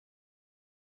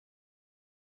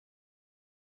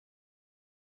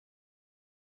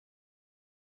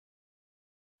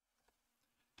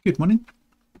Good morning.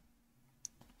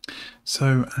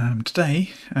 So today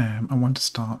I want to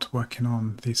start working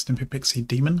on the Snippet Pixie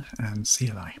daemon and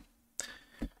CLI.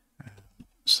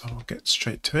 So I'll get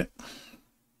straight to it.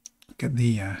 Get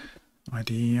the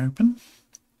IDE open.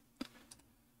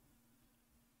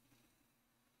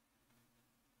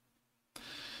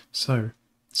 So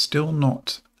still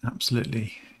not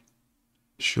absolutely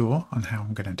sure on how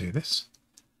I'm going to do this,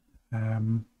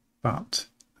 but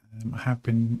I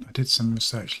did some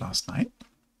research last night,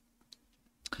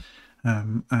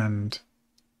 and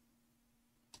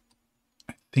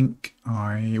I think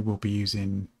I will be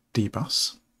using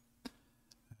dbus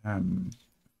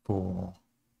for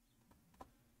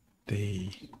the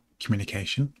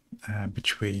communication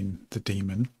between the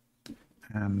daemon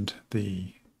and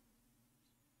the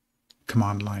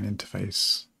command line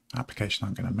interface application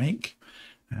I'm going to make,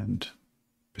 and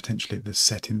potentially the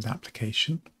settings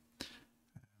application.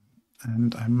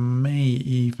 And I may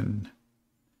even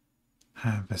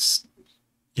have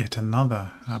yet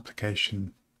another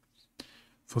application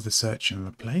for the search and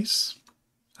replace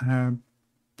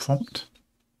prompt,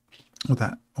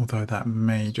 although that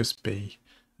may just be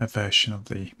a version of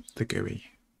the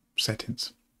GUI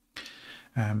settings.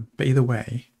 But either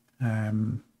way,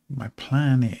 my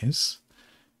plan is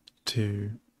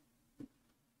to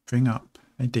bring up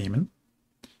a daemon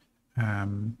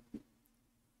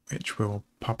which will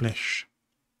publish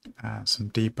some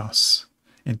dbus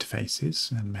interfaces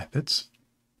and methods,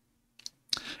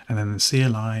 and then the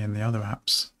CLI and the other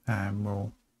apps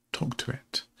will talk to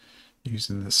it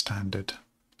using the standard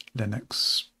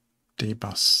Linux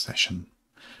dbus session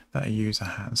that a user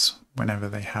has whenever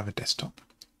they have a desktop.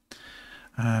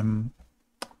 I'll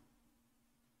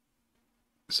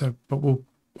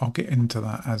get into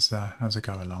that as I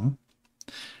go along.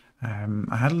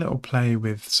 I had a little play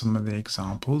with some of the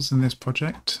examples in this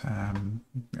project,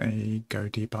 a Go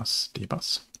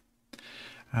dbus,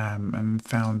 and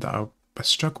found that I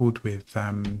struggled with.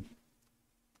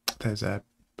 There's an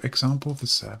example of the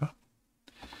server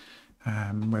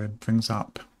where it brings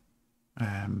up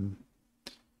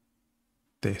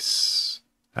this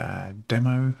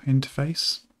demo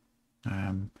interface,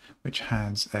 which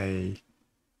has a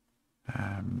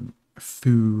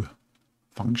foo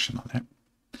function on it.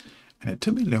 And it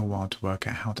took me a little while to work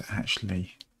out how to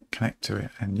actually connect to it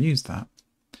and use that,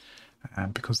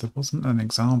 because there wasn't an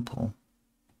example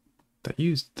that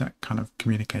used that kind of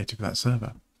communicated with that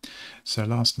server. So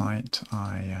last night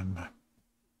I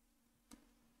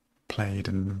played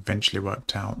and eventually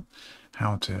worked out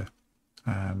how to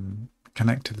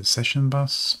connect to the session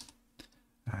bus,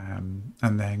 and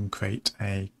then create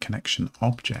a connection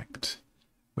object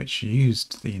which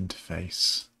used the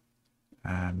interface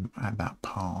at that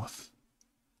path,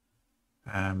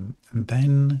 and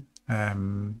then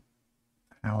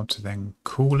how to then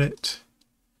call it,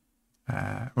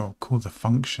 or call the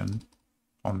function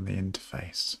on the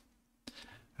interface.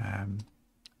 And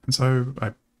so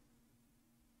I,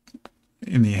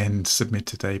 in the end,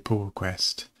 submitted a pull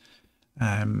request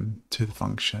to the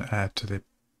function, to the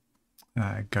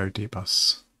Go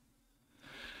dbus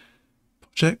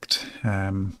project,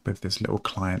 with this little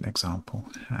client example.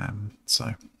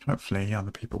 So hopefully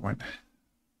other people won't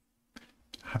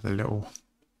have the little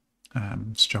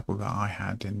struggle that I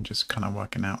had in just kind of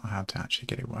working out how to actually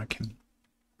get it working.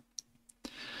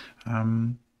 I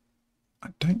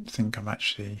don't think I've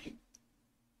actually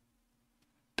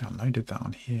downloaded that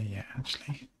on here yet,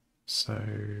 actually. So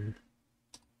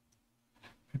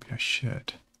maybe I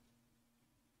should.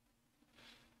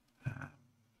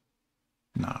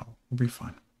 No, we'll be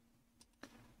fine.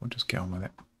 We'll just get on with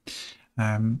it.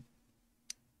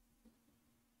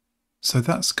 So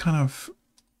that's kind of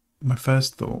my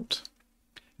first thought,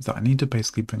 is that I need to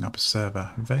basically bring up a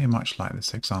server very much like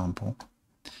this example.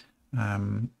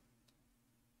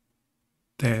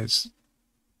 This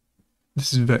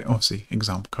is very obviously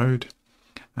example code,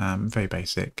 very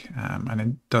basic, and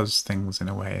it does things in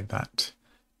a way that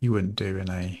you wouldn't do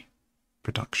in a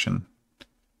production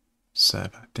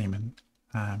server daemon.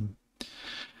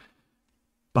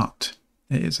 But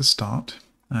it is a start,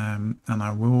 and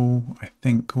I will, I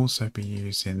think, also be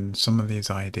using some of these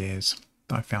ideas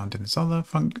that I found in this other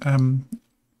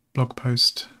blog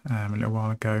post a little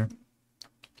while ago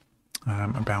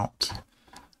about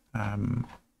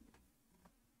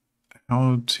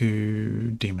how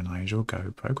to demonize your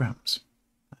Go programs.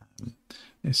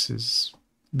 This is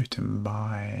written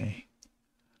by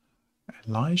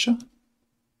Elijah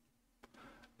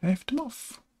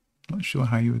Eftimov. Not sure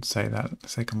how you would say that, the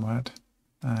second word.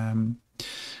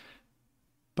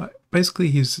 But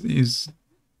basically he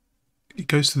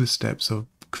goes through the steps of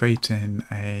creating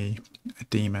a a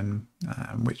daemon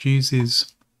which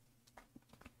uses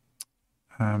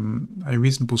a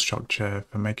reasonable structure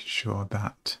for making sure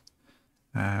that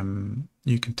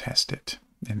you can test it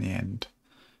in the end,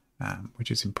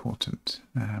 which is important.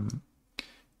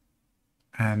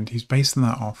 And he's basing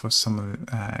that off of some of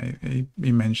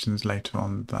he mentions later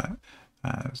on that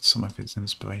some of his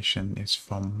inspiration is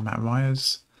from Matt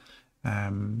Ryer's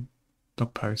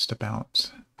blog post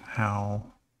about how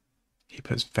he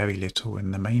puts very little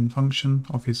in the main function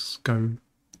of his Go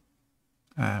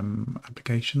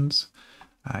applications.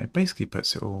 It basically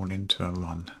puts it all into a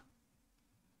run.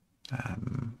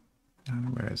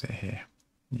 Where is it here?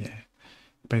 Yeah,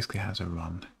 it basically has a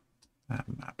run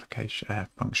application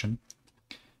function,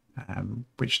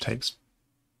 which takes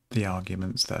the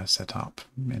arguments that are set up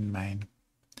in main.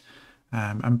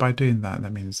 And by doing that,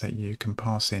 that means that you can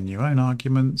pass in your own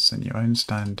arguments and your own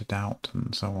standard out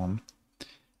and so on,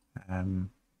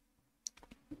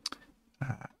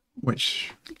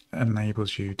 which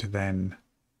enables you to then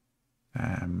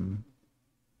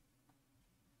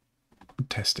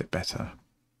test it better.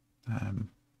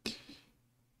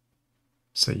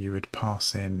 So you would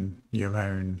pass in your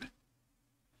own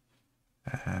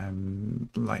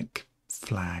like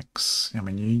flags. I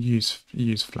mean, you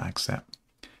use flag set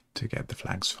to get the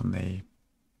flags from the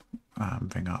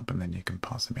thing up, and then you can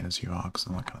pass them in as your args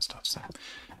and all that kind of stuff. So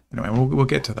anyway, we'll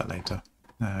get to that later.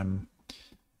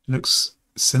 Looks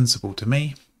sensible to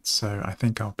me, so I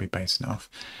think I'll be basing it off.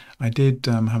 I did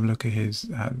have a look at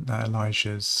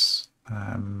Elijah's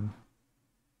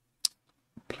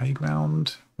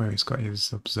playground, where he's got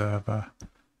his observer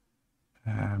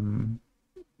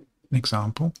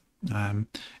example.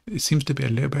 It seems to be a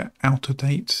little bit out of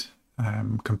date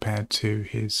compared to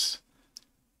his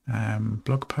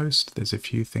blog post. There's a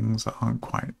few things that aren't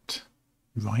quite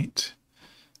right,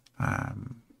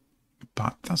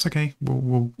 but that's okay.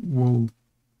 We'll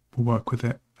work with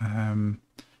it.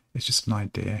 It's just an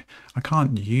idea. I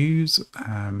can't use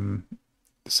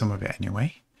some of it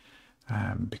anyway,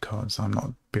 because I'm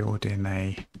not building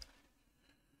a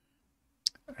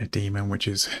daemon which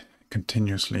is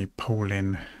continuously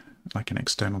polling like an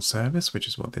external service, which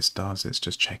is what this does. It's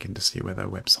just checking to see whether a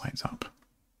website's up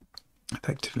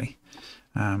effectively.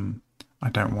 I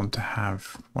don't want to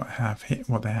have what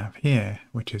they have here,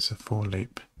 which is a for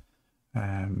loop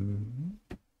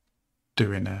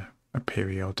doing a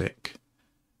periodic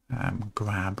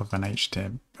grab of an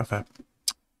HTML of a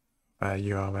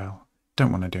URL.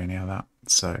 Don't want to do any of that,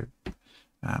 so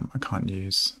I can't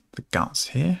use the guts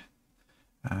here,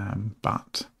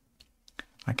 but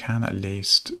I can at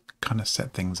least kind of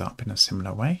set things up in a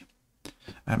similar way.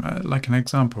 Like an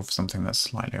example of something that's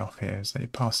slightly off here is that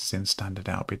it passes in standard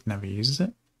out, but it never uses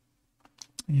it.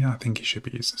 Yeah, I think it should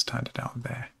be using standard out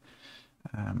there.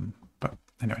 But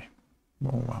anyway,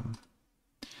 we'll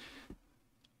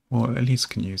at least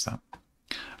can use that.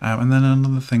 And then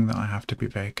another thing that I have to be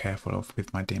very careful of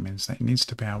with my daemon is that it needs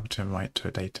to be able to write to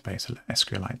a database. A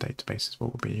SQLite database is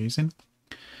what we'll be using,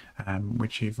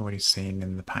 which you've already seen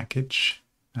in the package.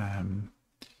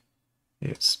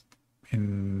 It's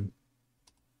in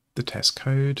the test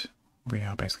code. We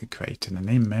are basically creating an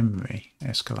in-memory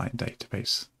SQLite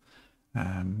database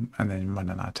and then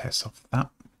running our tests off of that.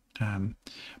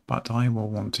 But I will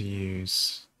want to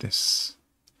use this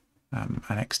an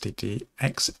XDG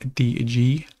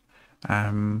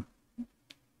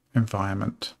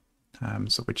environment,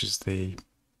 so which is the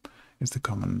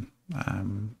common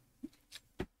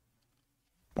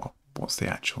what's the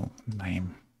actual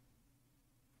name?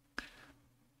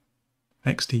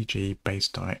 XDG base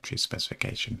directory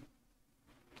specification.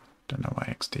 Don't know what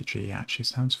XDG actually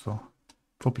stands for.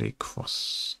 Probably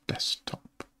cross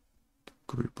desktop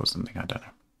group or something, I don't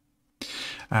know.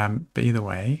 But either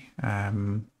way,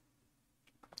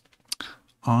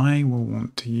 I will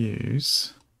want to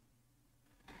use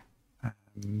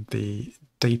the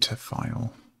data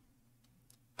file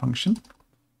function.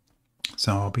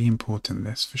 So I'll be importing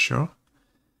this for sure.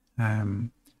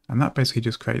 And that basically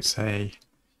just creates the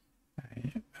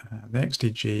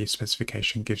XDG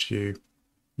specification gives you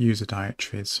user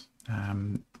directories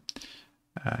in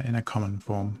a common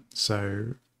form.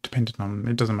 So depending on,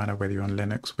 it doesn't matter whether you're on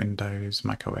Linux, Windows,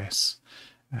 Mac OS,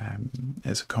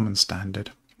 it's a common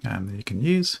standard that you can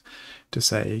use to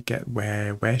say, get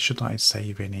where should I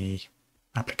save any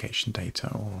application data,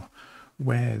 or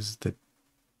where's the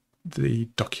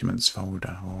documents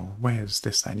folder, or where's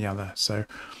this, that, and the other. So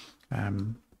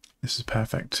this is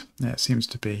perfect. It seems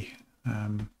to be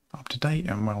up to date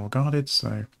and well regarded,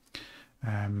 so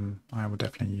I will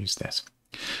definitely use this.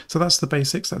 So that's the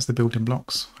basics, that's the building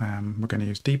blocks. We're going to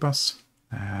use dbus,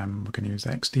 we're going to use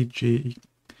XDG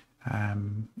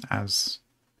as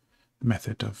a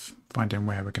method of finding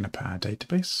where we're going to put our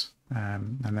database.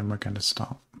 And then we're going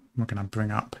to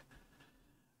bring up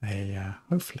a,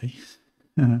 hopefully,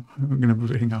 we're going to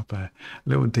bring up a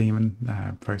little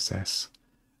daemon process,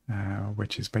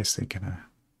 which is basically going to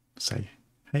say,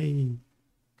 hey,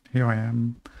 here I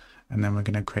am. And then we're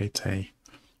going to create a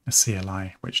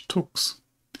CLI which talks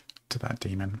to that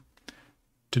daemon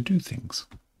to do things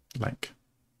like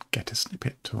get a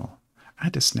snippet or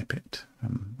add a snippet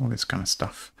and all this kind of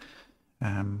stuff.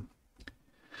 And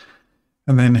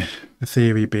then the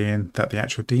theory being that the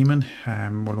actual daemon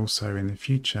will also in the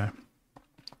future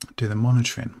do the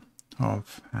monitoring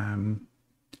of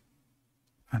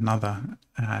another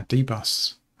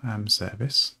dbus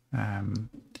service,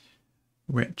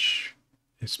 which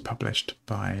is published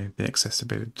by the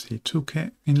Accessibility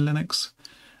Toolkit in Linux.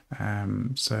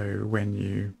 So when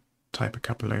you type a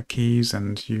couple of keys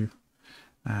and you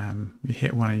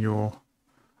hit one of your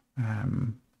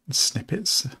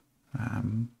snippets,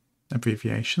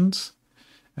 abbreviations,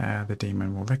 the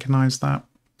daemon will recognize that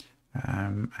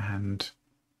and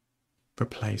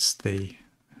replace the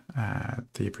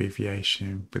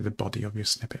abbreviation with the body of your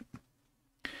snippet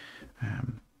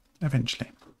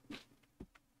eventually.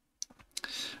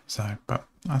 So, but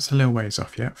that's a little ways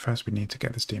off yet. First, we need to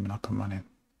get this daemon up and running.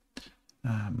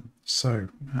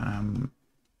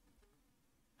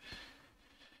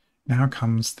 Now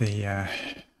comes the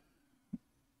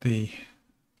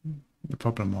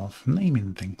problem of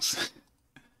naming things,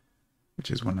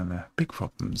 which is one of the big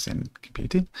problems in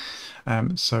computing.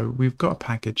 So we've got a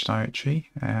package directory.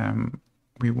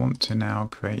 We want to now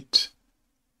create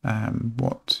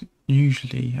what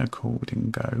usually are called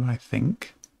in Go, I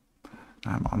think.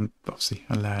 I'm obviously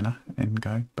a learner in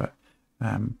Go, but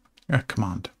a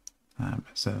command.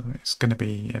 So it's going to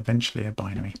be eventually a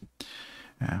binary.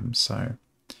 So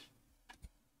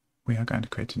we are going to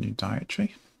create a new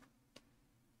directory.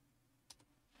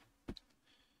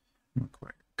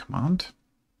 Command.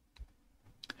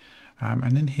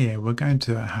 And in here, we're going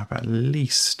to have at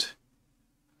least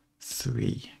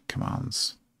 3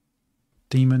 commands.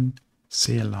 Daemon,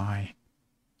 CLI,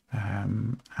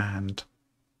 and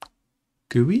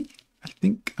GUI, I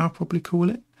think I'll probably call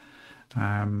it.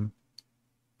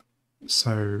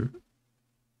 So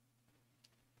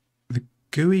the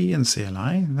GUI and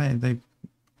CLI, they've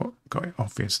got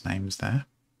obvious names there.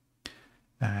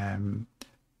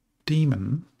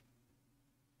 Daemon,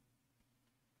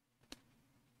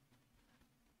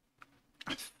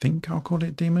 I think I'll call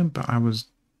it daemon, but I was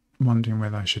wondering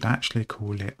whether I should actually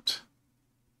call it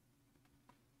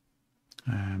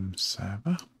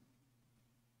server.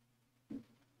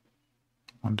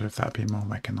 Wonder if that'd be more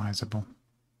recognizable.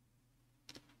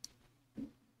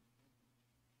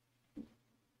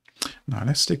 No,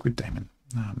 let's stick with daemon.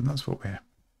 That's what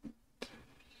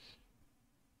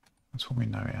we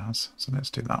know it as. So let's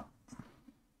do that.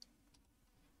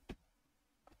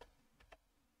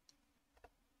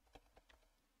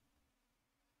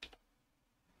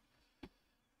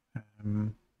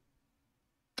 And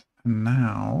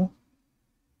now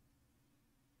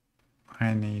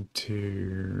I need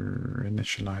to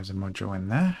initialize a module in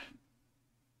there.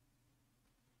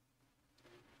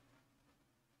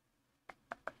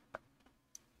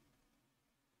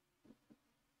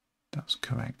 That's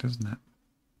correct, isn't it?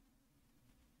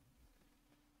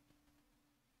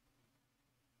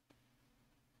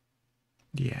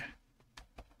 Yeah.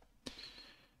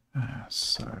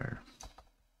 So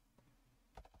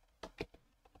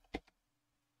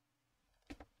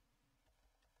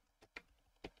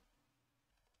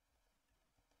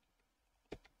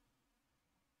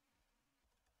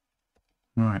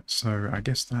right, so I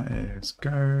guess that is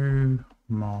go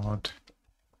mod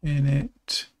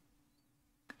init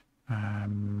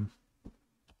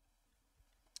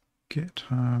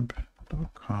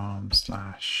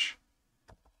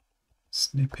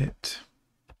github.com/snippet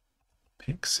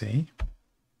Pixie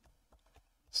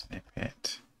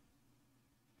snippet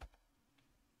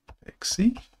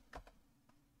Pixie.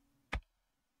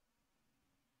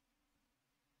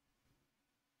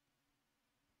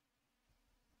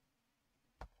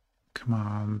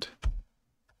 Command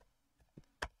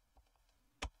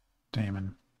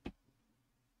daemon.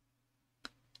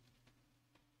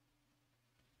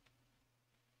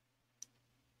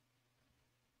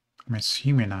 I'm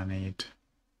assuming I need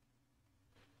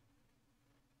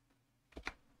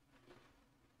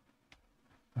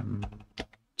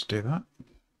to do that.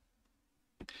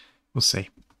 We'll see.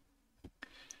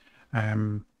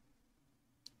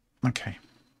 Okay.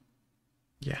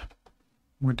 Yeah,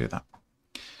 we'll do that.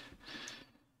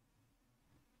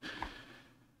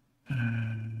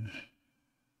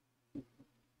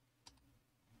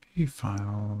 View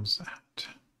files, add.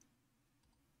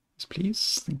 Yes,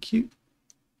 please. Thank you.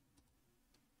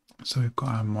 So we've got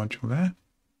our module there.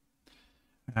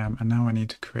 And now I need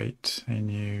to create a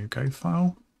new Go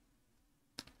file.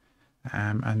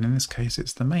 And in this case,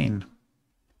 it's the main.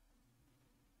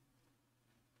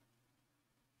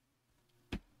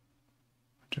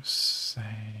 Just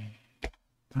say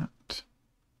that.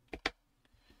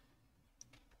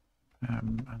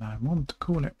 And I want to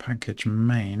call it package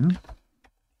main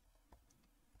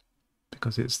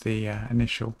because it's the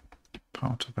initial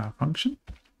part of our function.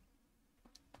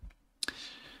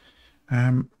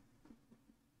 Now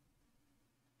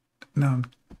I'm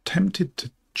tempted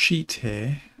to cheat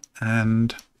here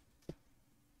and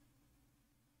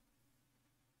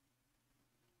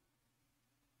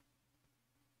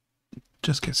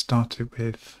just get started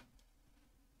with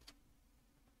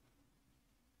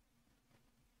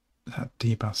that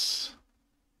dbus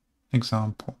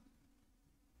example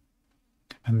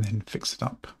and then fix it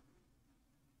up.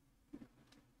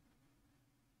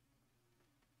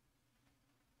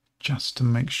 Just to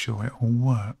make sure it all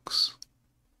works.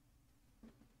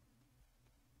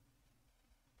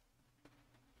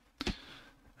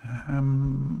 I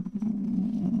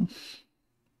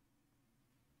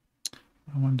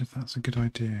wonder if that's a good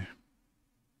idea.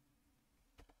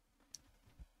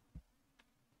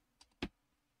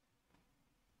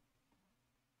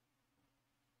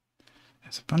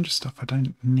 There's a bunch of stuff I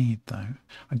don't need though.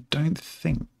 I don't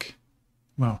think,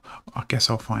 well, I guess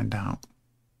I'll find out.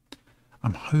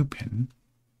 I'm hoping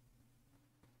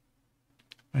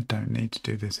I don't need to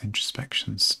do this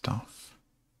introspection stuff.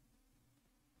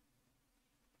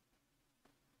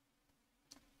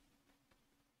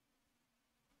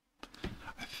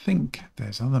 I think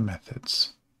there's other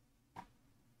methods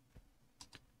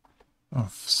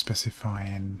of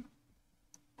specifying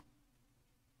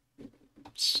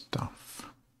stuff.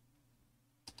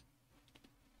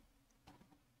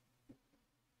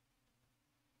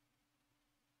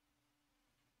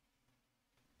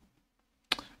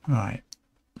 Right.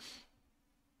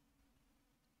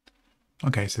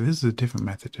 Okay, so this is a different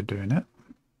method of doing it.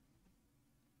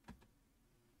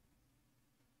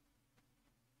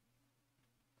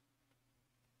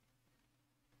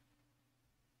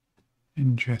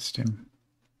 Interesting.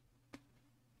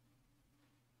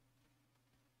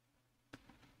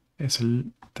 That's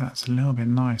a little bit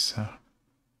nicer.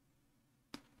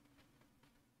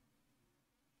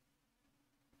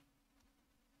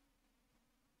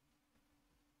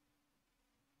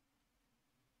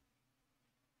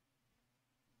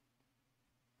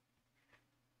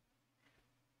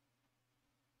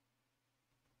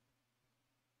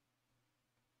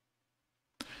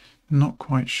 Not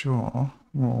quite sure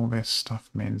what all this stuff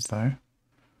means though.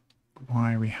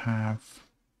 Why we have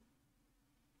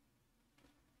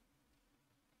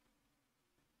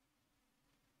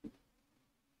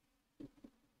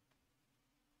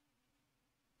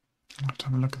I'll have to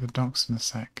have a look at the docs in a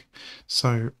sec.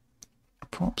 So a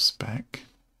prop spec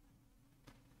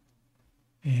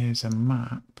is a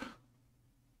map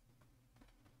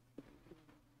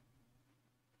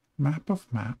of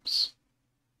maps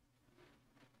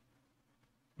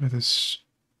with a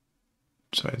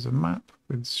so it's a map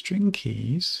with string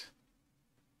keys,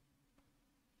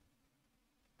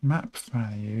 map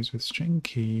values with string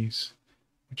keys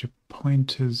which are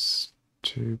pointers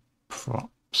to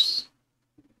props.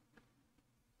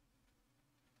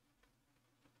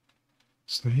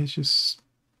 So here's just,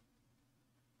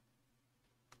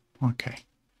 okay,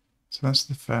 so that's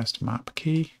the first map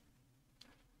key,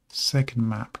 second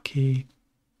map key,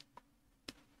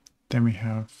 then we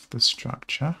have the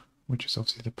structure, which is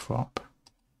obviously the prop.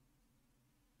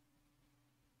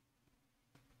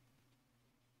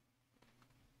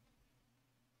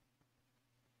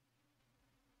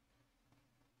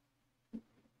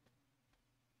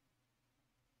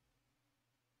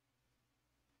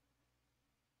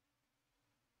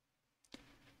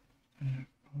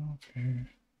 Okay.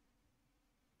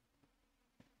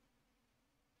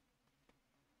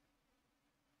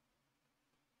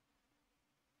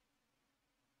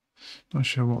 Not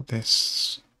sure what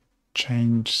this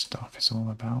change stuff is all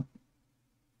about.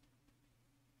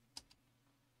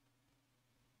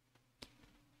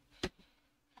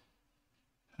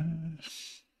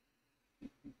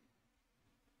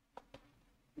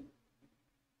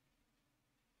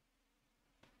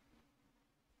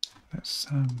 Let's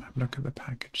have a look at the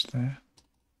package there.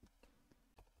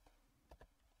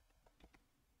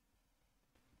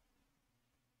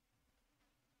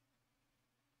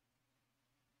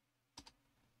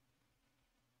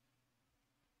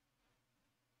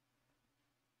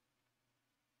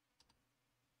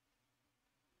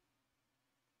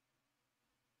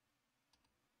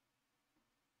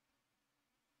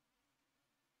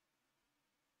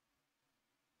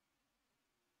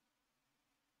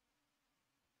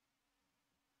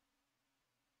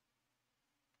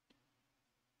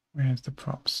 Where's the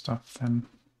prop stuff then?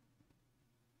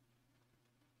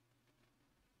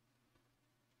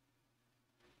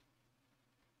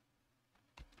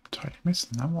 Totally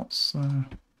missing that. What's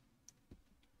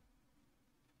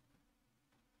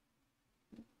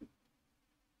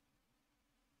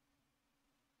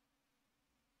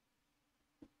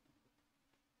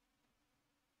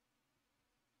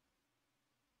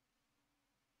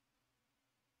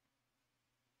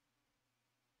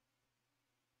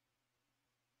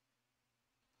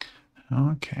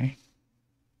okay.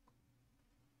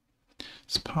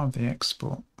 It's part of the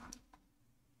export.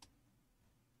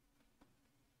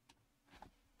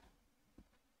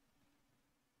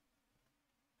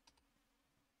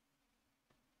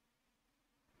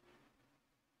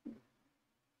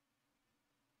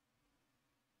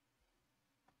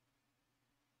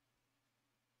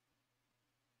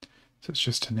 So it's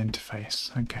just an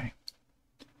interface. Okay.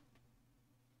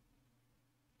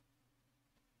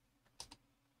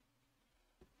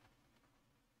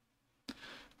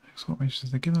 Export which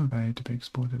is the given value to be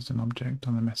exported as an object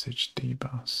on the message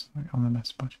dbus, on the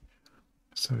message bus.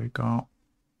 So we got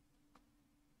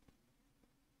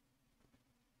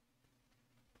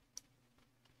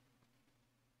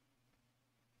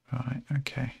right,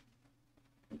 okay.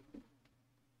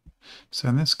 So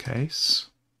in this case,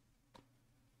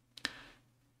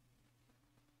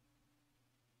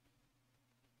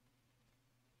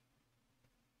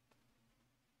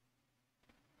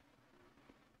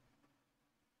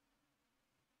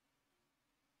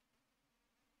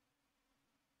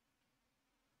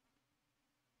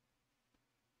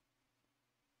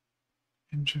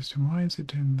 interesting. Why is it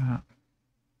doing that?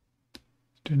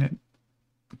 It's doing it.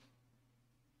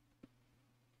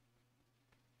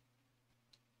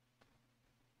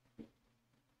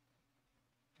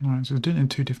 Right, so it's doing it in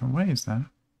two different ways there.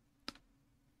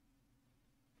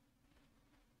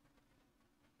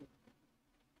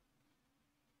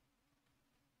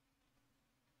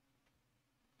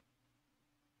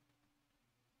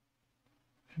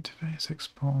 Interface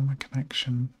export on the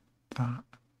connection that.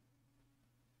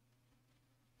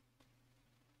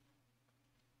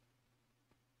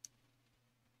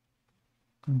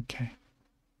 Okay.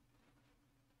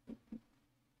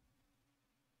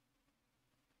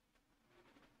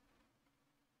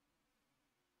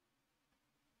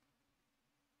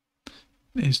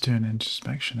 It's doing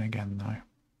introspection again though.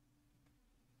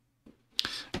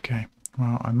 Okay,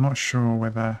 well, I'm not sure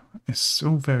whether it's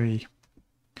all very.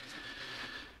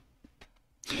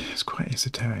 It's quite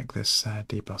esoteric, this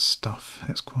dbus stuff.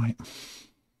 It's quite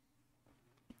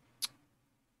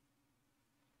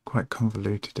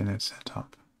convoluted in its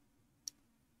setup.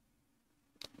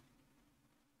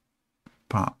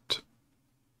 But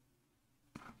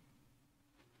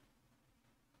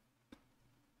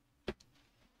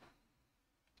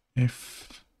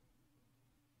if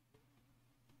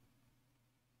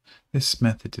this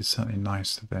method is certainly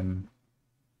nicer than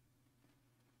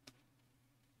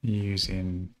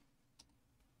using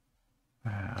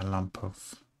a lump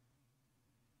of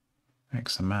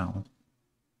XML.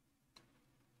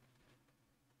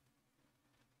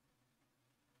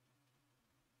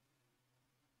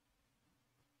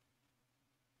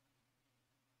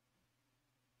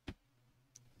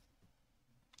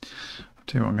 I'll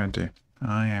tell you what I'm going to do.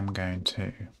 I am going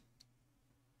to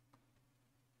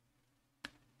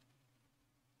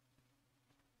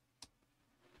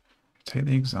take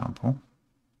the example.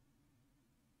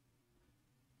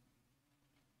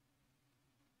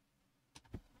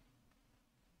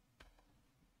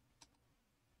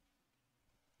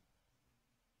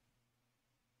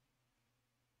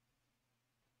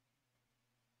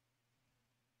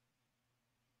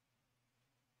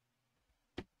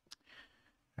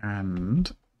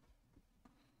 And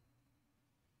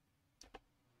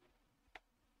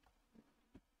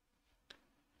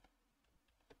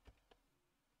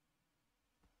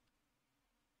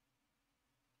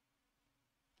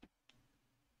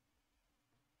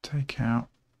take out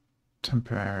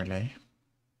temporarily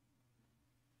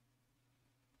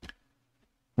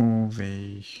all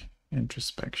the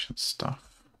introspection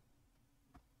stuff.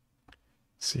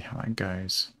 See how that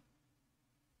goes.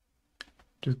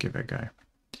 Just give it a go.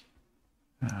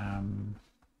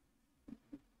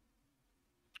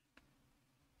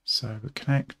 So we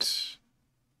connect,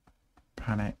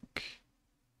 panic.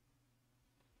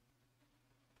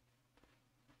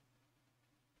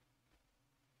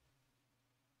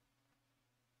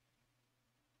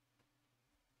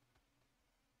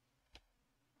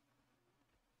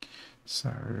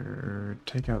 So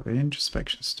take out the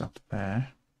introspection stuff there.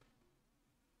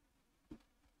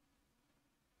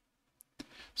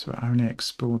 So we're only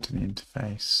exporting the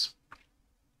interface.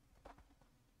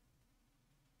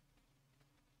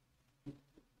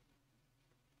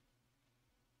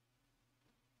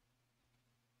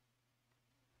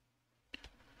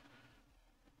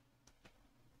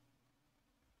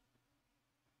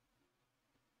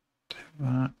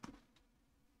 that.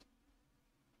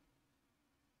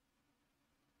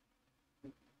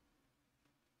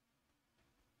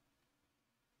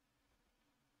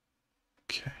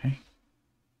 Okay.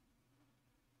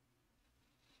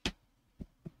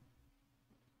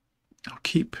 I'll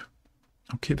keep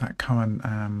that current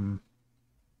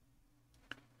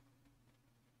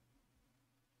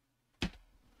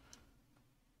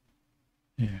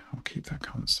yeah, I'll keep that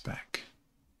current spec.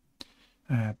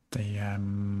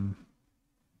 The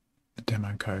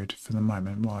demo code for the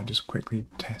moment while I just quickly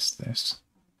test this.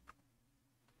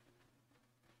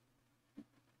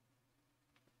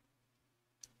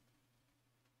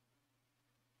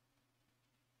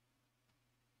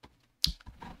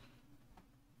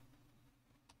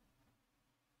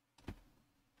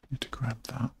 Need to grab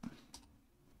that.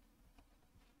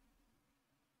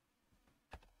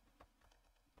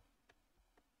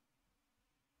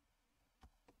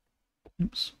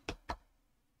 Oops.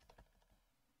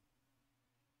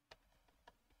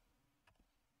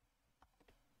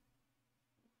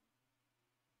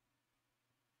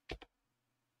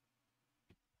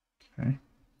 Okay,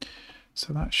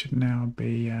 so that should now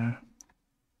be let's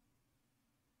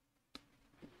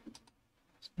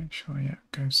make sure, yeah,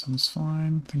 sounds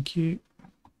fine, thank you.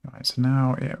 Right, so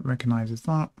now it recognizes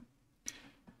that.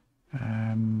 We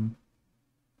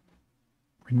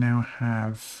now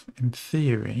have, in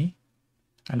theory,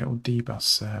 a little dbus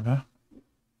server.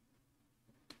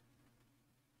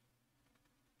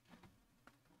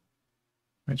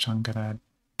 Which I'm going to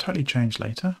totally change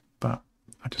later, but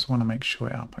I just want to make sure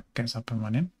it gets up and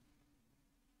running.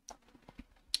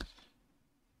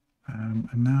 And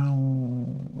now,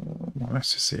 well,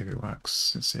 let's just see if it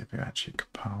works. Let's see if it actually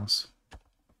compiles.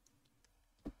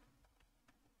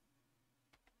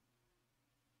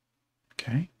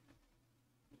 Okay.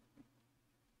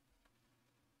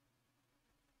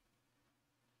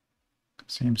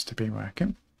 Seems to be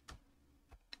working.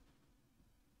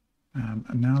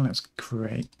 And now let's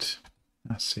create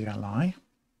a CLI.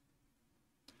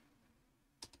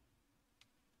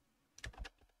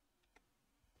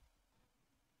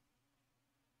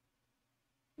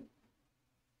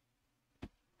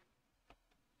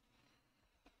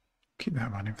 Keep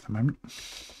that running for the moment.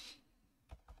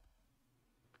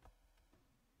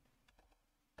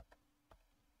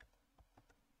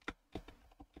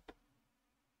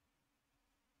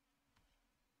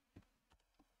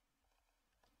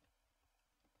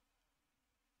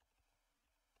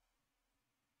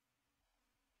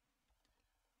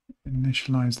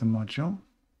 Initialize the module.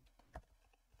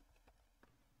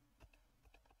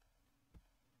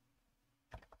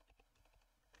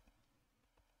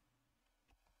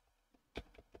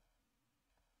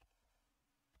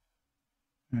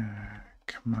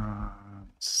 Command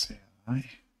CLI.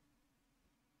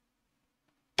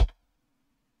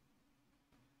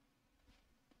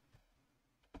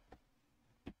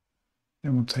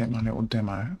 Then we'll take my little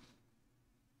demo.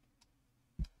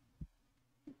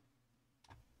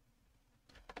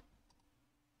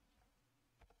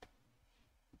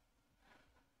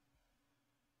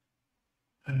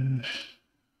 Don't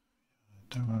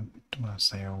want to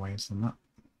say always on that.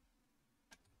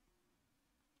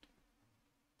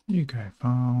 You go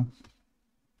file.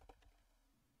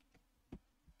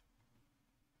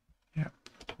 Yep,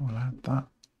 we'll add that.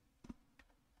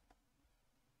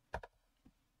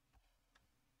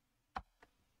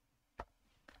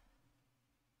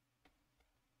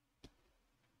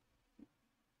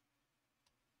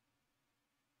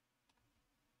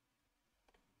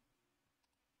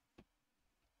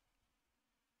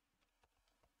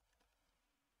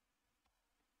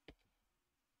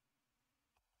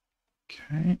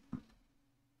 Okay.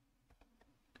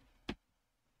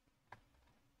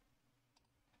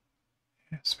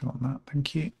 Yes, we want that,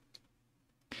 thank you.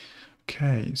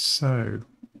 Okay, so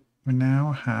we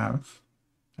now have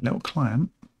a little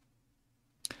client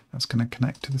that's going to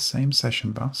connect to the same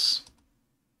session bus,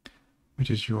 which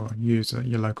is your user,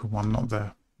 your local one, not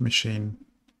the machine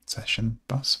session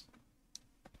bus.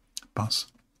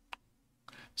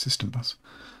 System bus.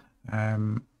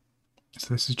 So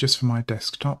this is just for my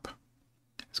desktop.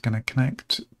 It's going to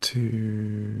connect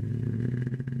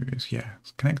to,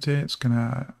 it's connected. It's going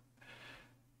to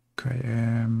create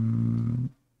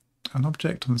an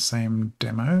object on the same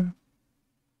demo.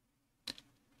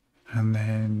 And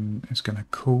then it's going to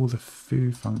call the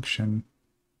foo function,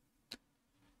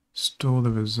 store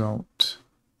the result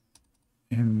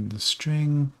in the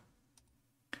string,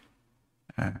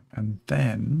 and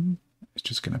then it's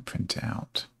just going to print it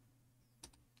out.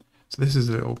 So this is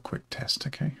a little quick test,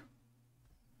 okay?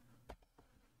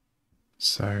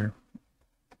 So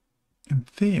in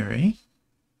theory,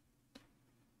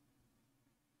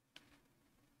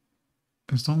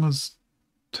 as long as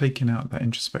taking out that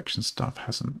introspection stuff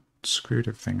hasn't screwed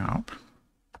everything up,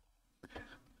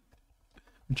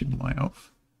 which it might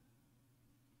have.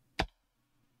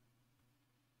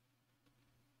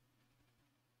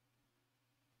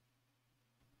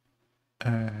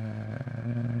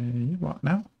 What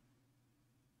now?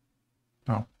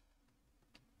 Oh.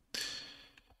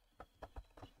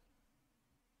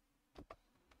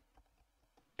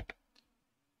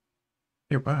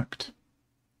 It worked.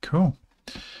 Cool.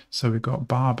 So we got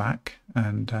bar back,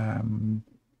 and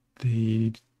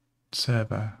the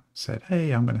server said,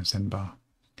 hey, I'm going to send bar.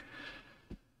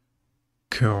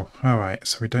 Cool. All right.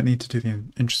 So we don't need to do the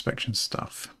introspection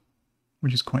stuff,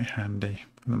 which is quite handy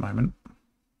for the moment,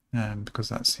 because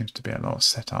that seems to be a lot of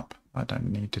setup I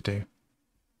don't need to do.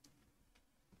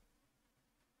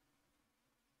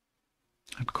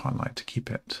 I'd quite like to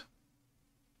keep it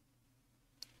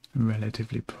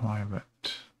relatively private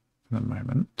for the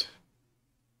moment.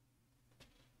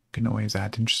 Can always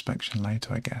add introspection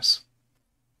later, I guess.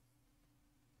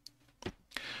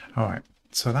 All right,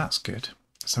 so that's good.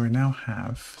 So we now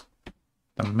have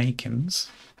the makings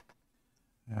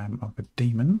of a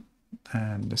daemon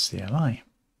and a CLI.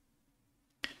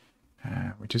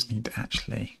 We just need to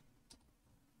actually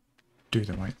do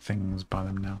the right things by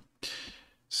them now.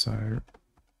 So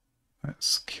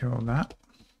let's kill that,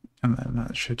 and then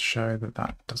that should show that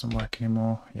that doesn't work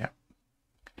anymore. Yeah.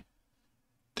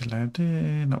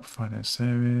 Not providing a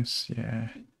service. Yeah,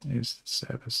 is the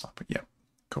service up? Yeah,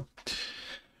 cool.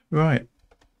 Right.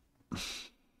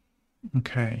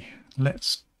 Okay,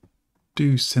 let's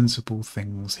do sensible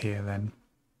things here then.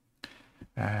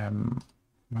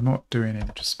 We're not doing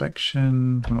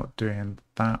introspection. We're not doing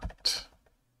that.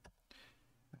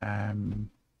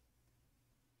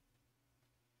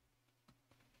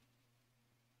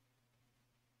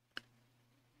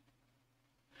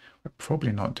 We're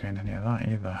probably not doing any of that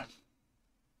either.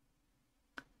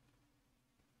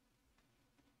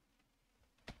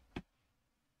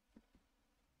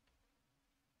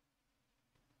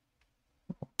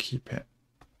 We'll keep it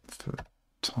for the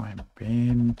time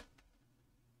being.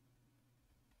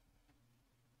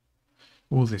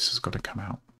 All this has got to come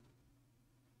out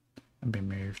and be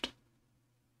moved.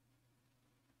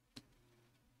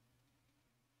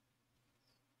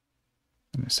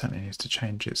 And it certainly needs to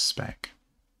change its spec.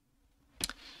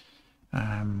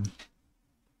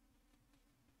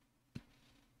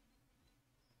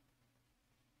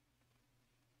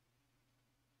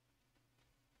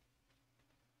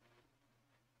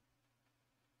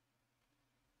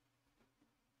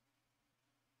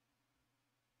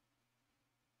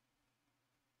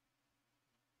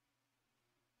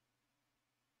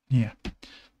 Yeah,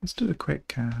 let's do a quick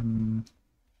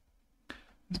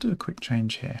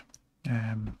change here.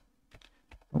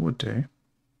 What we'll do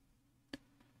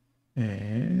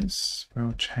is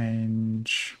we'll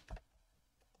change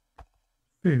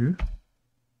foo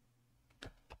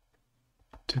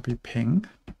to be ping.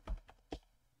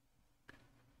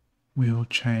 We'll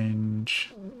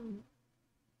change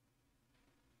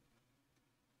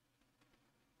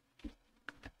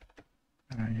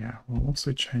yeah, we'll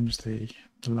also change the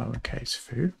lowercase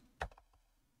foo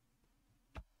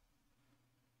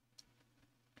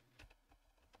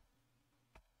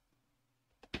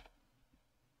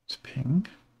to ping.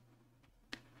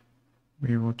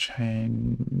 We will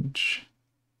change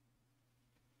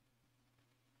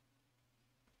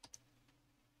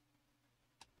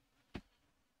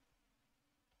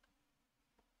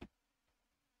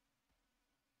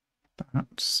that,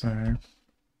 so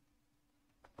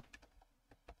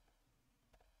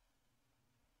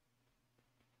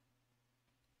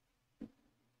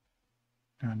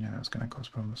oh yeah, that's going to cause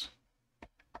problems.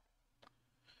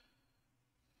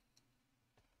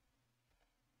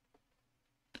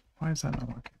 Why is that not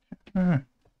working? Oh.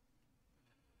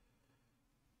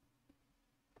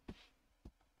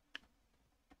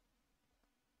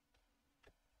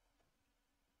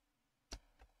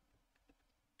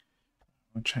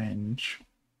 I'll change.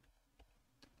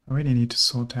 I really need to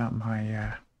sort out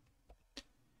my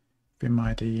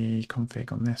vim-id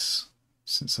config on this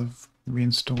since I've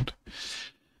reinstalled.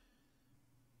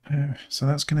 So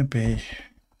that's going to be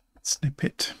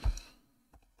Snippet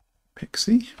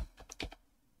Pixie,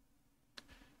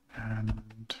 and I'm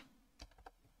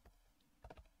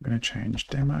going to change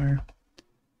demo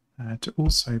to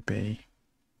also be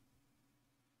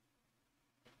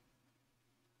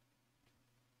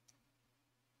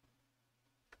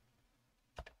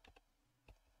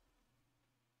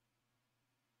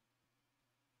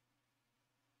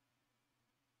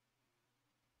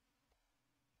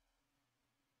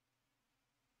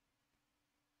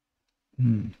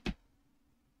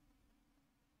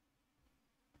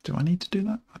Do I need to do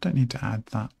that? I don't need to add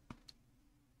that.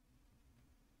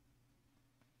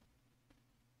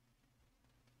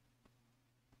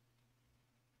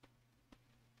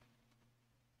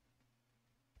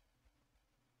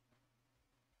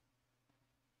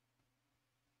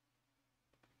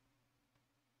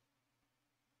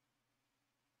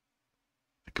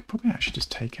 I could probably actually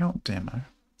just take out demo.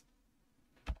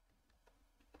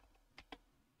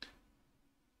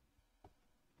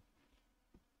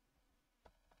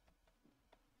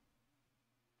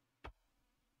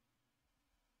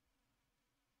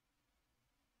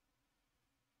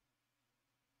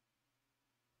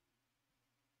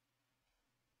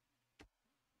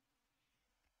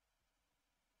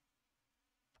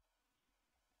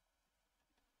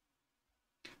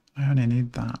 I only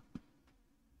need that.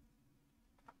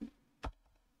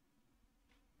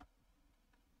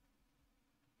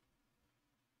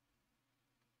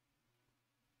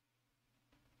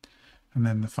 And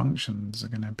then the functions are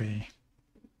going to be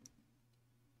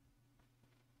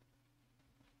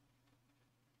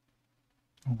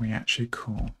what we actually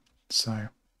call. So,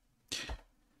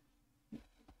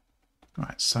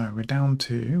 right, so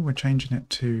we're changing it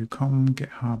to com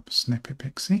GitHub Snippet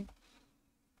Pixie.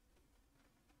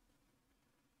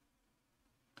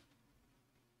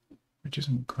 Which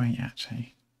isn't great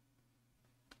actually.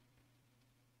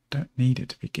 Don't need it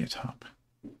to be GitHub.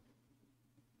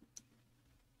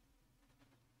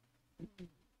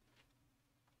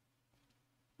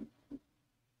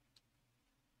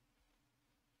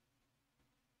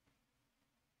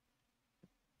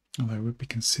 Although it would be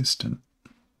consistent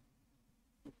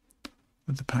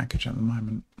with the package at the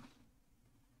moment.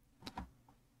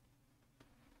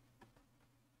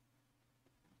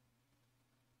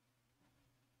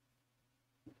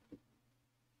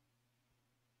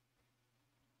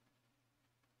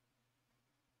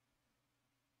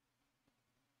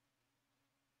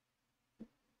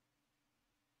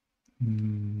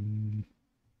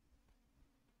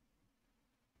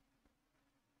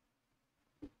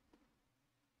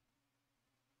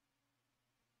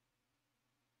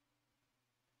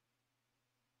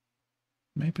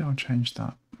 Maybe I'll change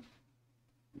that.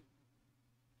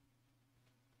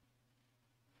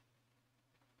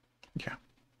 Yeah.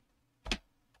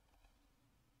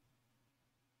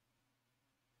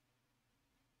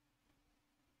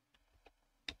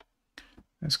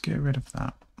 Let's get rid of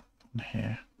that on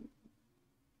here.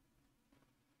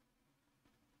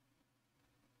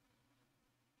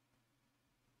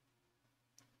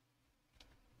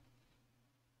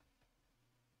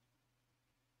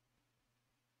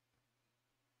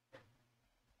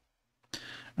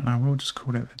 And I will just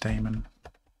call it the daemon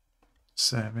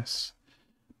service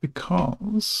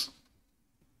because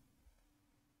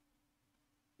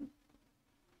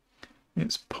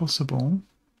it's possible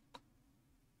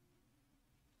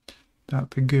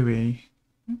that the GUI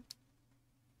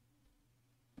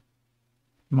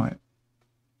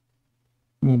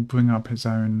will bring up its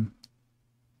own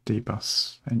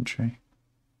dbus entry.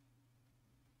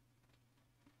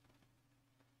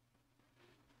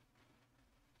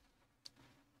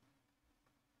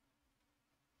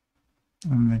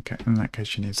 In that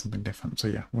case, you need something different. So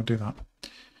yeah, we'll do that.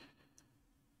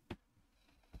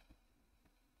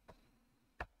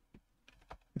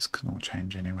 This can all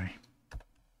change anyway.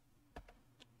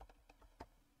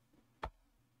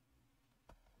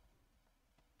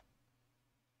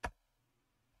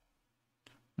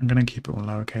 I'm going to keep it all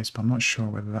lowercase, but I'm not sure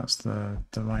whether that's the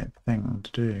right thing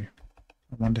to do.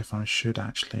 I wonder if I should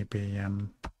actually be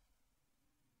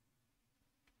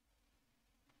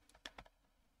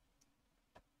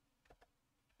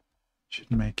should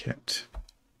make it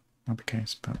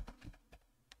uppercase, but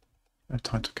a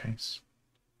title case.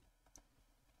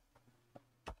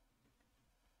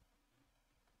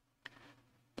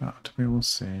 But we will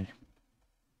see.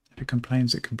 If it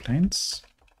complains, it complains.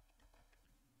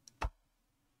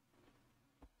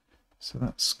 So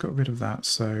that's got rid of that.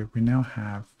 So we now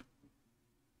have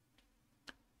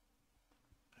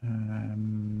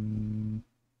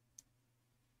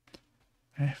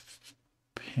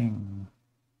fping.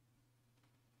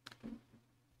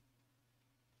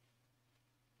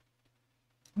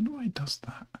 I wonder why it does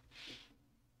that.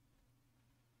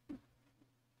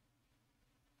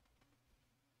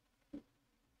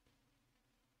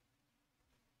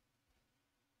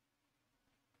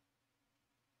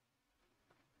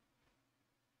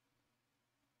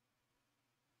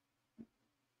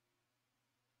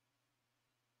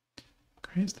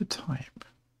 Creates the type.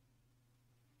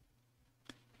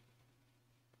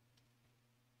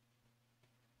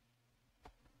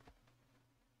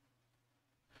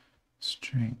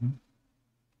 String.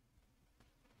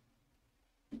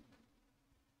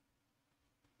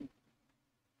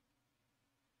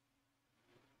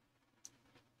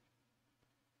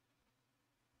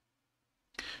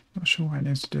 Not sure why it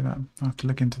needs to do that. I'll have to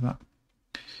look into that.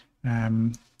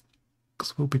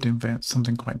 Because we'll be doing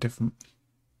something quite different.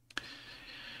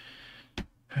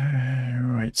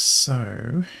 Right,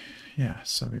 so yeah,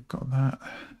 so we've got that.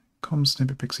 Com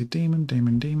snippet pixie daemon,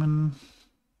 daemon, daemon.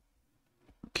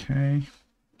 Okay.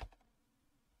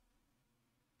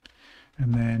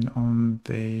 And then on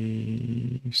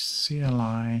the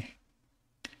CLI,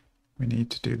 we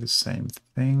need to do the same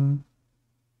thing.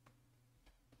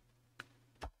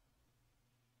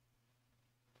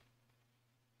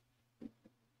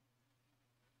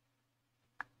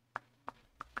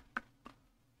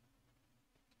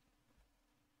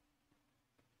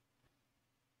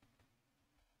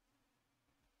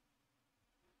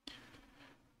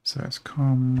 So it's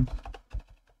com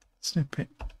snippet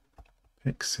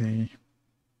pixie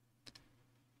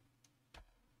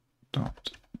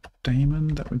dot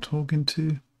daemon that we're talking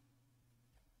to.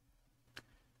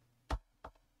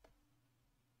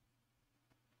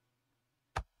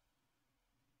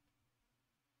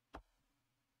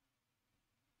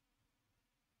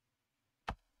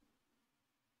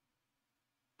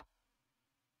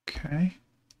 Okay.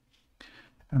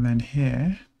 And then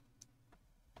here,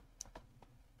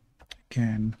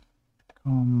 again,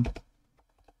 com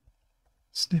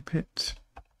snippet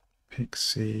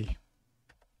pixie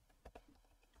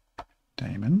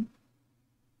daemon.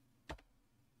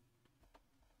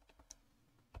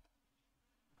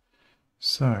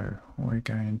 So we're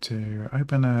going to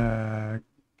open a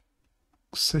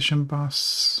session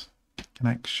bus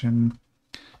connection,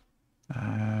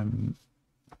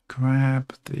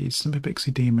 grab the snippet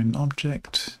pixie daemon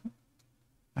object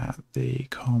at the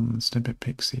com snippet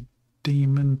pixie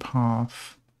daemon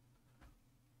path.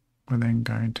 We're then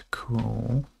going to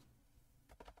call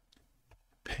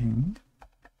ping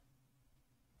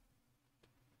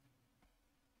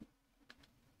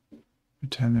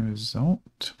return the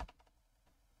result,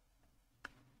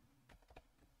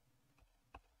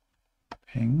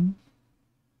 ping,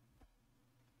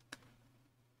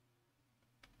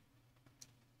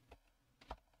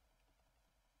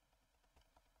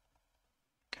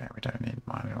 okay, we don't need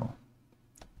manual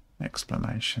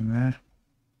explanation there.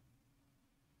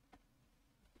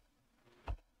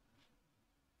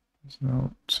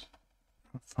 Result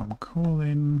from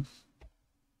calling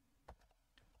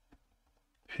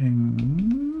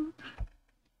ping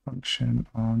function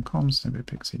on com snippet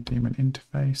pixie daemon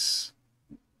interface.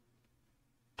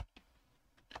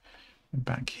 And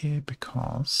back here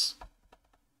because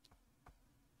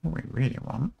what we really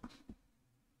want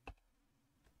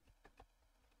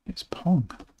is Pong.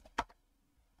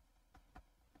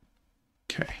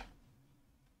 Okay.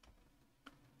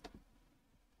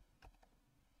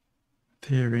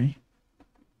 In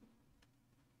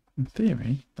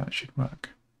theory, that should work.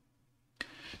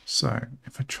 So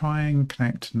if I try and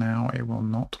connect now, it will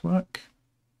not work.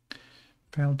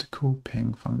 Failed to call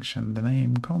ping function. The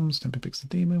name com snippet pixie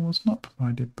daemon was not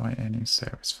provided by any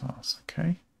service files.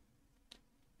 Okay.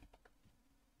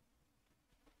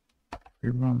 We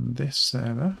run this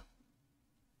server.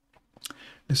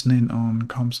 Listening on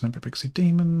com snippet pixie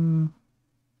daemon.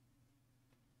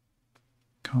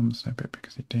 Com snippet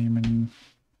pixie daemon.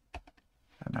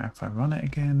 And now if I run it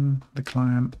again, the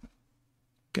client,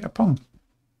 get a Pong.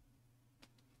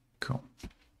 Cool.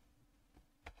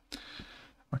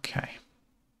 Okay.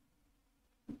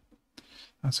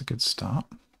 That's a good start.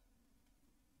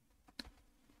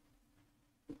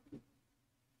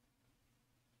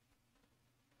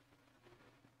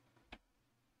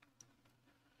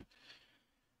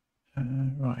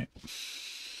 Right.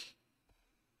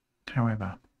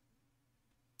 However,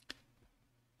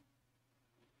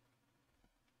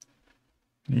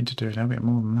 I need to do a little bit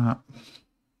more than that.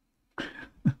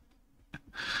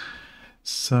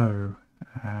 So,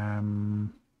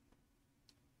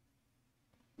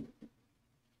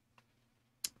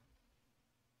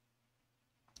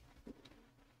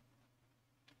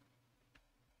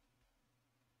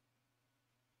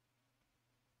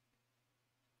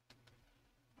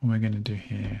 what we're going to do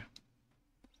here.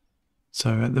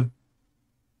 So at the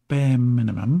bare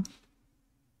minimum,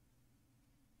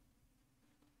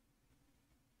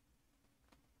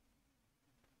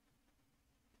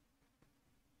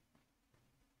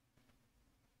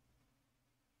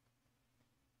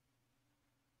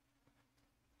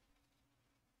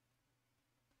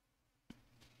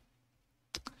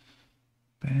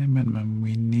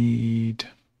 we need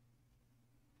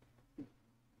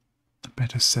a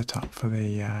better setup for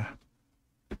the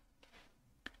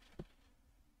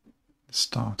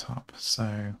startup.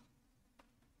 So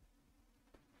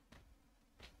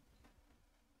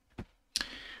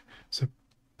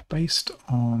based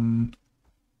on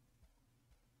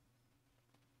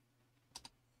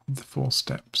the 4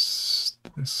 steps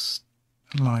this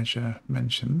Elijah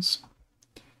mentions.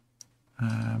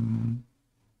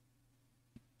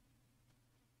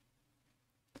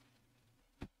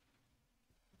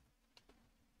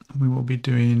 We will be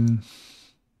doing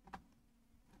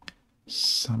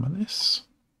some of this.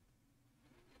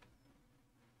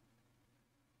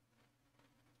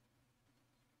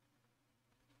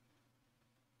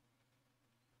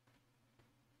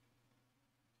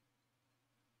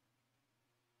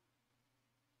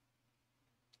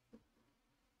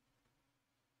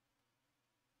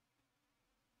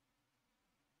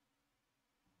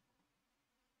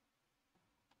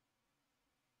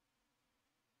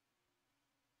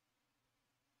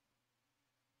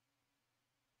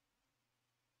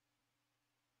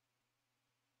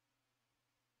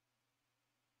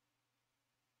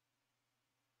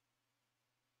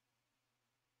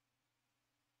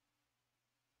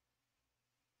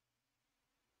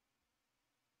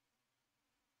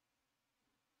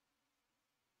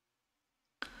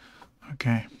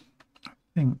 Okay, I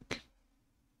think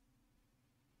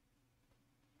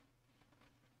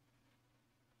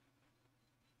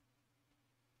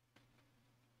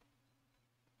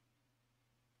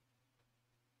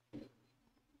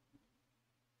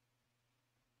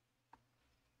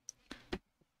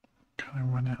kind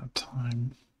of run out of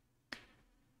time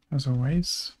as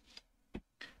always.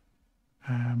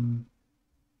 I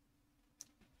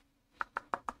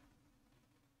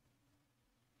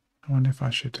wonder if I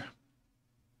should.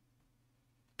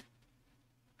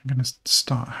 I'm going to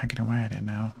start hacking away at it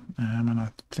now, and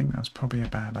I think that's probably a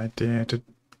bad idea to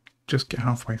just get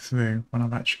halfway through when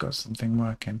I've actually got something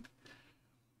working.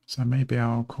 So maybe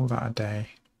I'll call that a day,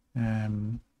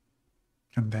 and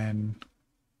then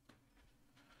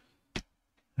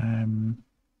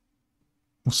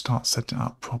we'll start setting it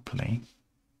up properly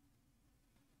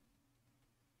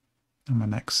in my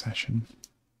next session.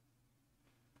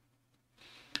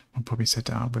 I'll probably set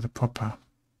it up with a proper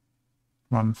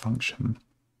run function.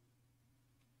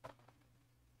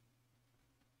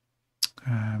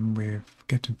 With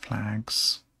getting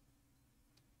flags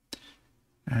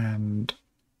and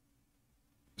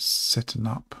setting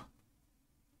up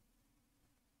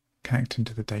connecting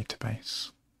to the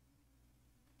database.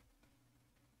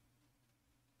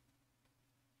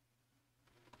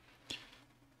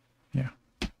 Yeah.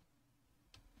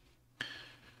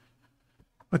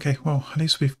 Okay, well, at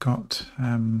least we've got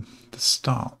the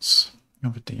starts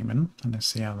of a daemon and a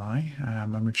CLI,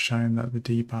 and we've shown that the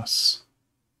dbus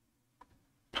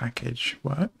package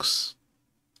works.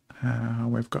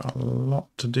 We've got a lot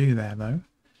to do there though.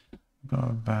 We've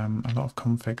got a lot of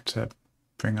config to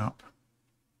bring up.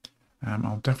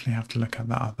 I'll definitely have to look at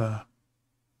that other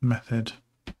method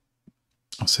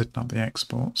of setting up the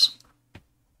exports.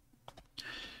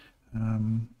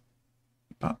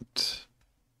 But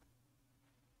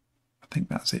I think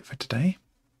that's it for today.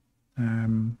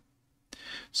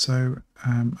 So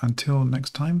until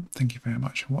next time, thank you very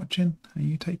much for watching and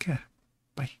you take care.